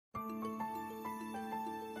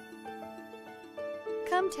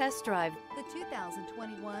Come test drive the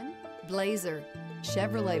 2021 Blazer.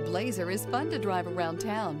 Chevrolet Blazer is fun to drive around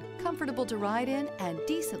town, comfortable to ride in, and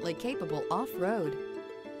decently capable off-road.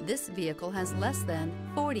 This vehicle has less than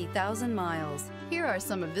 40,000 miles. Here are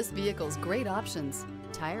some of this vehicle's great options: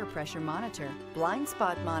 tire pressure monitor, blind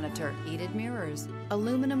spot monitor, heated mirrors,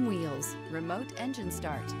 aluminum wheels, remote engine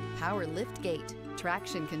start, power lift gate,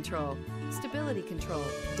 traction control, stability control,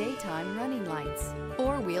 daytime running lights,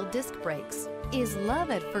 four-wheel disc brakes. Is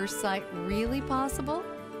love at first sight really possible?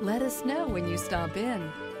 Let us know when you stop in.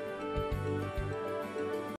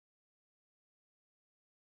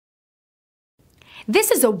 This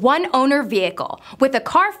is a one-owner vehicle with a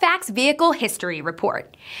Carfax Vehicle History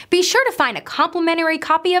Report. Be sure to find a complimentary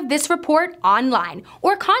copy of this report online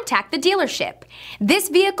or contact the dealership. This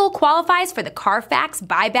vehicle qualifies for the Carfax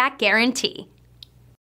Buyback Guarantee.